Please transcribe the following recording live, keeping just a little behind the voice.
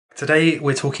Today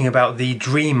we're talking about the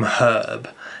dream herb,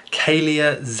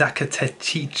 Calea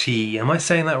Zacatechichi. Am I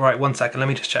saying that right? One second, let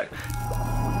me just check.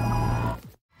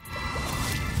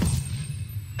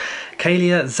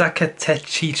 Calea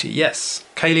Zacatechichi, yes,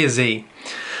 Calea Z.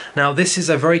 Now this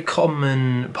is a very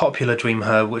common, popular dream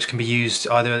herb which can be used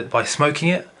either by smoking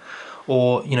it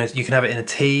or, you can have it in a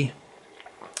tea.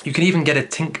 You can even get a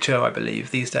tincture, I believe,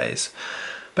 these days.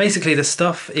 Basically, the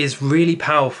stuff is really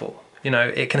powerful.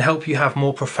 It can help you have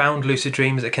more profound lucid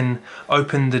dreams. It can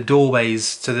open the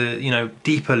doorways to the,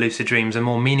 deeper lucid dreams and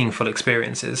more meaningful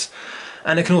experiences.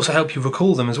 And it can also help you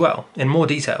recall them as well, in more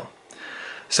detail.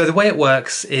 So the way it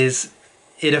works is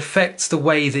it affects the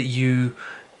way that you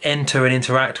enter and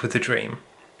interact with the dream.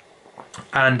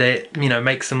 And it,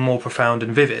 makes them more profound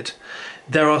and vivid.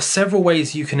 There are several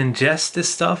ways you can ingest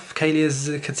this stuff, Calea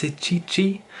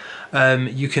Zacatechichi.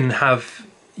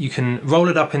 You can roll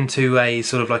it up into a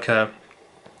sort of like a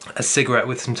cigarette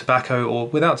with some tobacco, or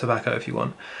without tobacco if you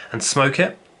want, and smoke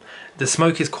it. The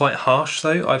smoke is quite harsh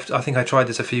though. I think I tried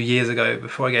this a few years ago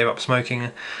before I gave up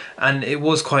smoking, and it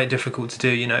was quite difficult to do.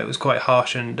 It was quite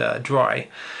harsh and dry.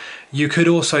 You could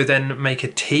also then make a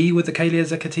tea with the Calea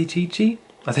Zacatechichi.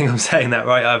 I think I'm saying that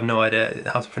right. I have no idea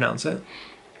how to pronounce it.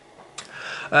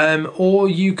 Or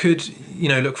you could,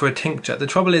 look for a tincture. The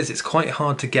trouble is it's quite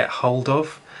hard to get hold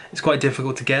of. It's quite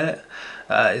difficult to get it.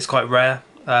 It's quite rare.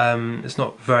 It's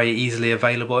not very easily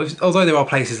available. Although there are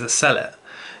places that sell it,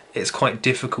 it's quite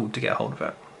difficult to get hold of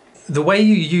it. The way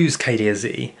you use Calea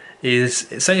Z is,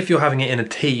 say if you're having it in a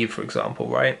tea, for example,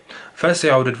 right? Firstly,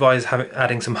 I would advise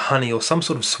adding some honey or some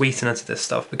sort of sweetener to this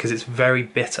stuff because it's very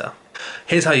bitter.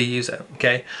 Here's how you use it,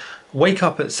 okay? Wake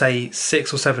up at, say,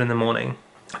 6 or 7 in the morning,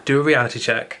 do a reality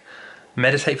check,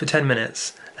 meditate for 10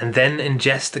 minutes, and then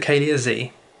ingest the Calea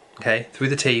Z, okay, through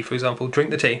the tea, for example,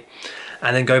 drink the tea,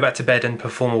 and then go back to bed and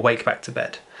perform a wake back to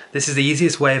bed. This is the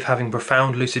easiest way of having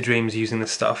profound lucid dreams using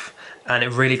this stuff, and it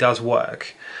really does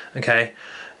work, okay?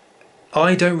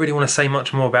 I don't really want to say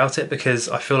much more about it because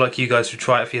I feel like you guys should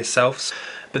try it for yourselves,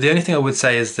 but the only thing I would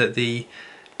say is that the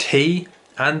tea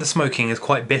and the smoking is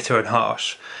quite bitter and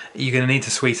harsh. You're going to need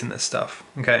to sweeten this stuff,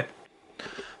 okay?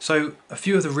 So a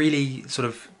few of the really sort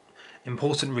of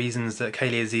important reasons that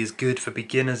Calea Z is good for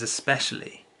beginners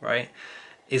especially, right,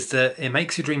 is that it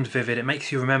makes your dreams vivid, it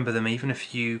makes you remember them even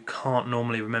if you can't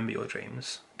normally remember your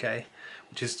dreams, okay,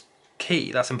 which is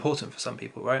key. That's important for some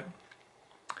people, right?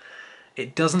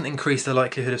 It doesn't increase the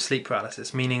likelihood of sleep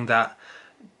paralysis, meaning that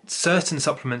certain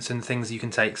supplements and things you can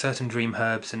take, certain dream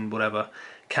herbs and whatever,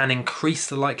 can increase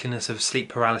the likeliness of sleep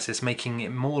paralysis, making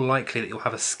it more likely that you'll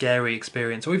have a scary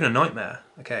experience or even a nightmare,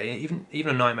 okay,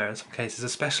 even a nightmare in some cases,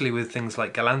 especially with things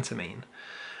like galantamine.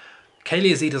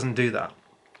 Calea Z doesn't do that.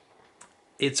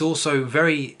 It's also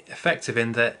very effective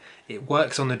in that it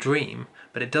works on the dream,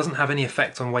 but it doesn't have any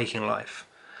effect on waking life.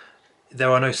 There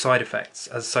are no side effects,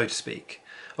 as so to speak.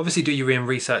 Obviously do your own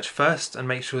research first and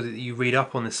make sure that you read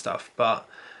up on this stuff, but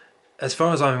as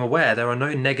far as I'm aware, there are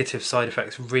no negative side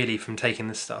effects really from taking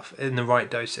this stuff in the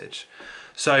right dosage.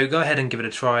 So go ahead and give it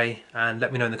a try and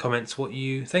let me know in the comments what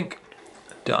you think.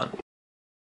 Done.